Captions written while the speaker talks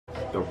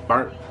The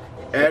burnt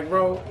egg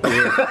roll?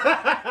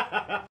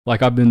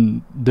 Like I've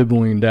been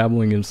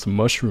dabbling in some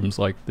mushrooms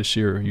like this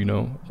year, you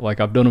know, like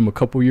I've done them a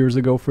couple years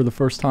ago for the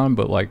first time,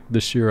 but like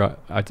this year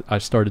I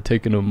started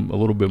taking them a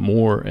little bit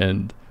more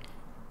and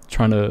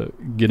trying to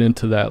get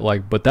into that.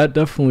 Like, but that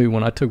definitely,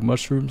 when I took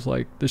mushrooms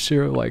like this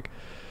year, like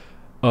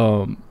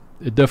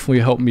it definitely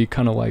helped me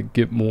kind of like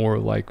get more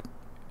like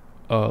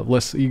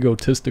less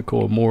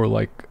egotistical, more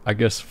like, I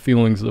guess,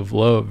 feelings of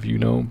love, you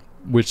know,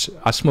 which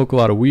I smoke a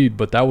lot of weed,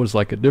 but that was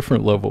like a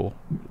different level,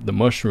 the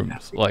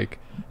mushrooms. Like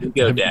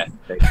ego death,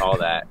 they call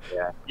that.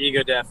 Yeah,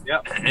 ego death.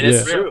 Yep. And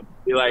it's true.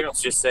 You like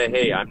just say,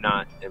 hey, I'm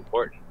not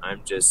important,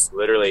 I'm just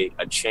literally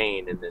a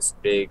chain in this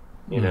big,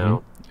 you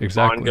know,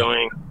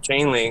 ongoing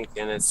chain link.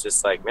 And it's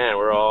just like, man,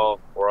 we're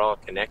all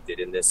connected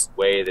in this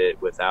way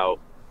that without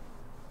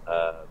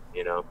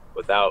you know,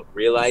 without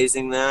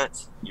realizing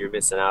that, you're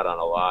missing out on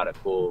a lot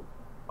of cool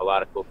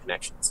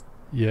connections.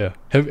 Yeah.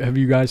 Have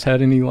you guys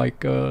had any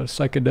like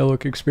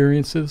psychedelic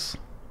experiences?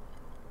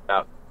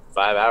 About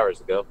 5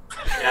 hours ago.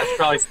 Yeah, it's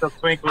probably still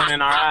twinkling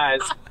in our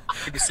eyes.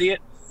 Can you see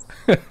it?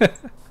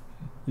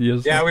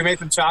 Yes. Yeah, we made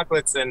some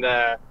chocolates and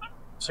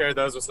shared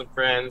those with some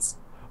friends.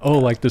 Oh,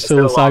 like the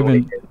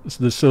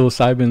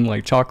psilocybin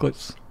like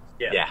chocolates?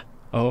 Yeah.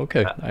 Oh,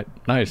 okay.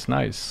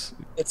 Nice.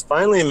 It's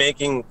finally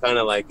making kind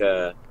of like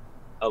a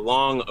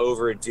long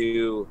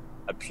overdue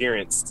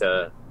appearance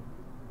to.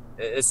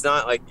 It's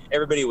not like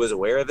everybody was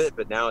aware of it,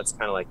 but now it's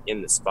kind of like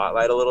in the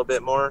spotlight a little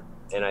bit more.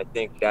 And I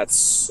think that's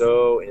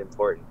so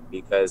important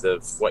because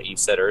of what you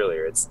said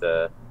earlier. It's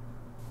the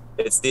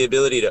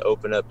ability to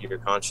open up your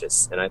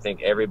conscious. And I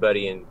think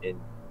everybody in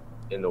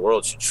the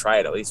world should try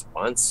it at least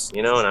once,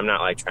 you know. And I'm not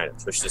like trying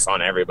to push this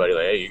on everybody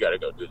like, hey, you got to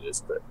go do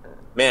this. But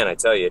man, I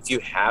tell you, if you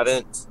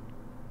haven't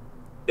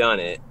done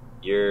it,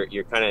 you're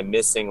kind of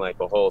missing like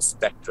a whole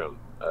spectrum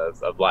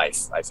of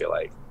life, I feel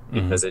like.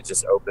 Because it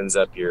just opens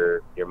up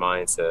your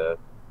mind to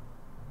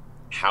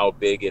how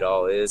big it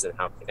all is and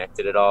how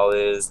connected it all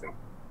is.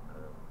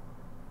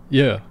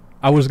 Yeah,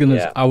 I was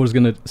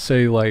gonna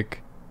say,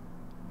 like,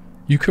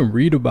 you can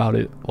read about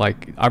it.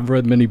 Like, I've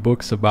read many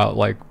books about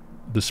like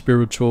the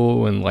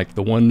spiritual and like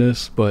the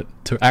oneness, but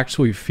to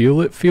actually feel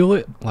it,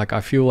 like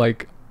I feel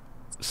like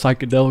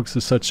psychedelics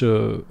is such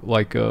a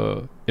like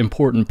a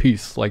important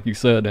piece, like you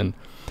said. And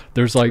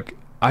there's like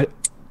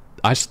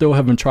I still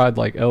haven't tried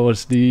like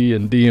LSD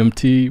and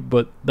DMT,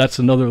 but that's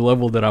another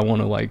level that I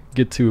want to like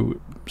get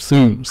to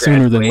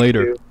sooner than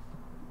later.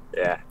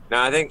 Yeah.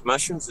 No, I think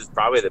mushrooms is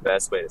probably the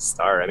best way to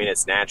start. I mean,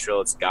 it's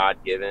natural, it's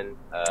God-given.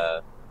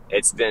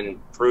 It's been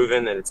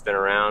proven that it's been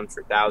around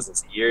for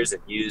thousands of years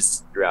and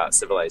used throughout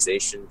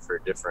civilization for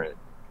different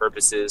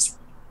purposes.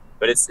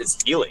 But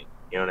it's healing,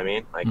 you know what I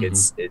mean? Like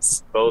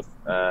it's both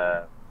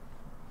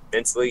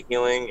mentally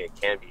healing. It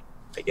can be,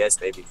 I guess,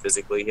 maybe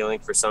physically healing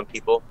for some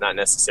people, not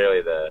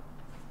necessarily the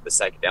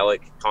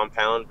psychedelic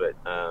compound, but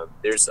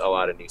there's a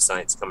lot of new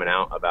science coming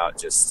out about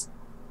just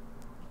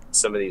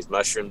some of these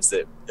mushrooms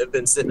that have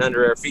been sitting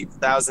under our feet for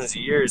thousands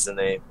of years, and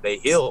they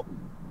heal.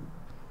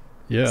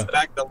 Yeah. In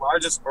fact, the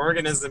largest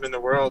organism in the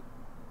world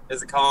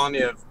is a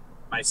colony of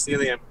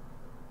mycelium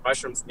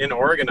mushrooms in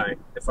Oregonite,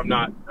 if I'm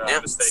not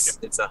mistaken.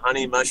 It's a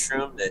honey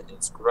mushroom that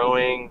is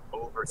growing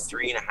over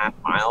 3.5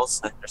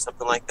 miles or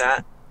something like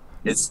that.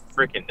 It's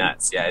freaking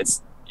nuts. Yeah,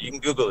 you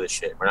can Google this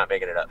shit. We're not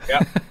making it up.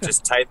 Yeah.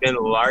 Just type in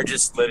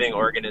largest living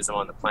organism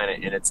on the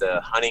planet, and it's a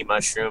honey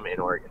mushroom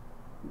in Oregon.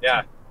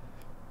 Yeah.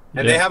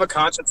 And they have a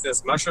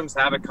consciousness. Mushrooms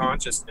have a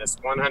consciousness,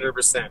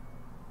 100%.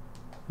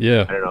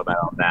 Yeah. I don't know about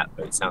all that,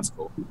 but it sounds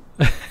cool.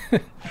 I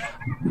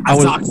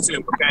talked to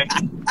him, okay?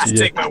 Just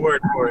take my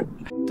word for it.